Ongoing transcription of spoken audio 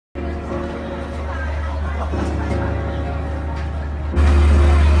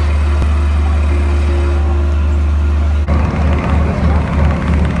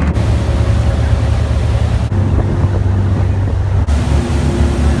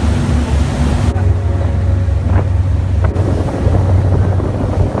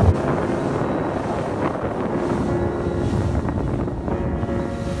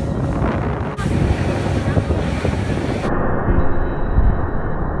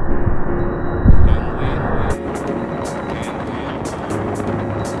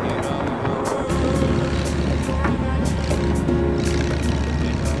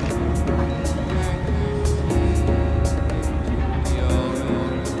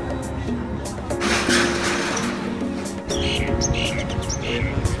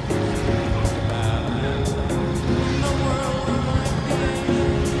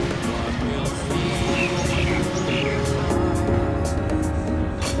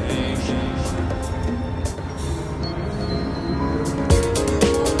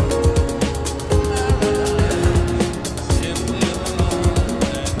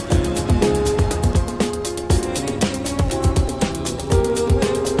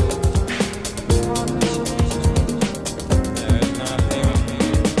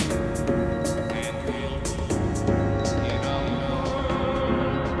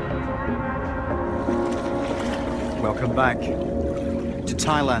to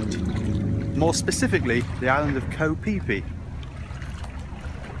Thailand, more specifically the island of Koh Phi Phi.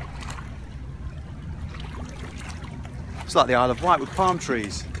 It's like the Isle of Wight with palm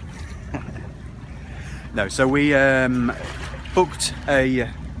trees. No, so we booked a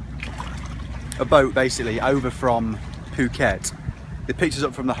boat basically over from Phuket. They picked us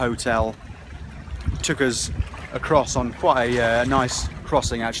up from the hotel, took us across on quite a nice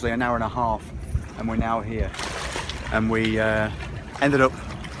crossing, actually, an hour and a half, and we're now here. And we ended up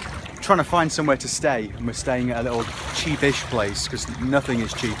trying to find somewhere to stay, and we're staying at a little cheapish place because nothing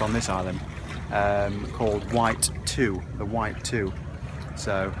is cheap on this island, called White 2, the White 2.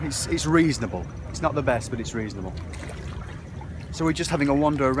 So it's reasonable. It's not the best, but it's reasonable. So we're just having a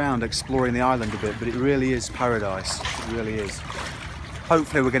wander around, exploring the island a bit, but it really is paradise. It really is.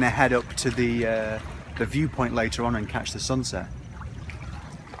 Hopefully we're going to head up to the viewpoint later on and catch the sunset.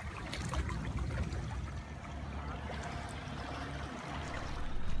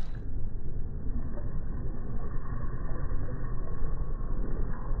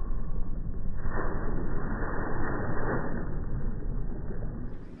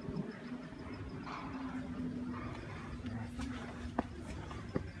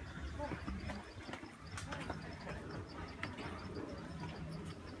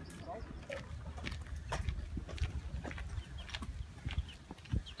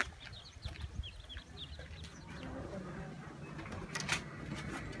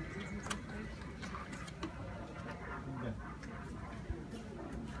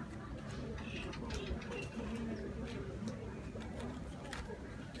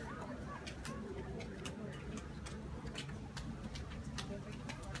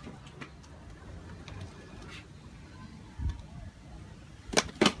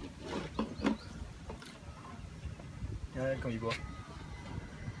 Còn gì bố?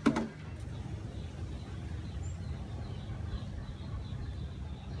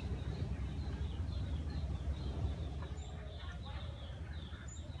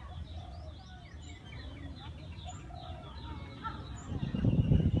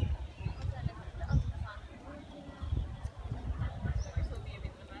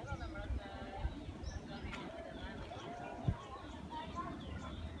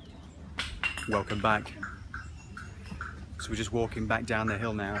 Welcome back. So we're just walking back down the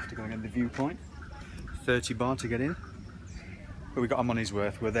hill now after going at the viewpoint. 30 baht to get in. But we got our money's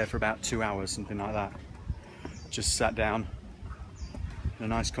worth. We were there for about 2 hours, something like that. Just sat down in a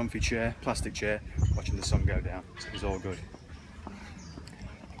nice comfy chair, plastic chair, watching the sun go down. So it was all good.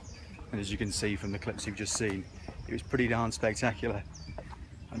 And as you can see from the clips you've just seen, it was pretty darn spectacular.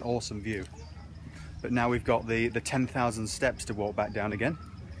 An awesome view. But now we've got the 10,000 steps to walk back down again.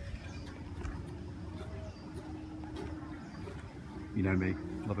 You know me,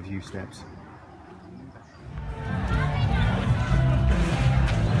 love a few steps.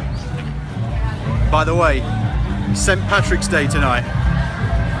 By the way, St. Patrick's Day tonight,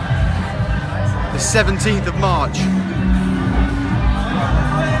 the 17th of March.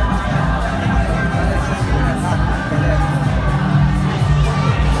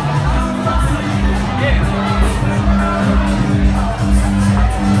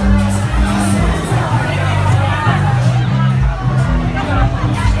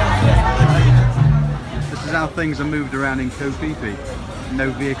 How things are moved around in Koh Phi Phi. No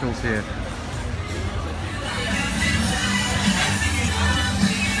vehicles here.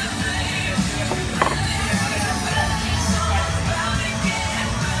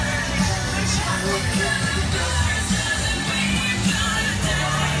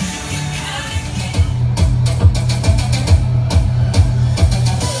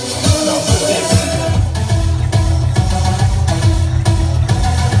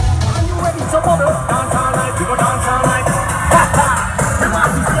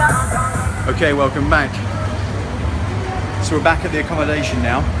 Okay, welcome back. So we're back at the accommodation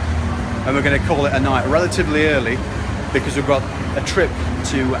now, and we're going to call it a night relatively early because we've got a trip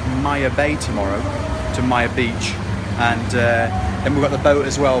to Maya Bay tomorrow, to Maya Beach, and then we've got the boat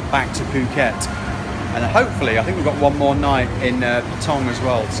as well back to Phuket, and hopefully I think we've got one more night in Patong as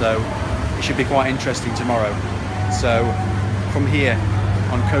well, so it should be quite interesting tomorrow. So from here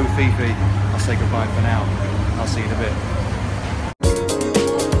on Koh Phi Phi, I'll say goodbye for now. I'll see you in a bit.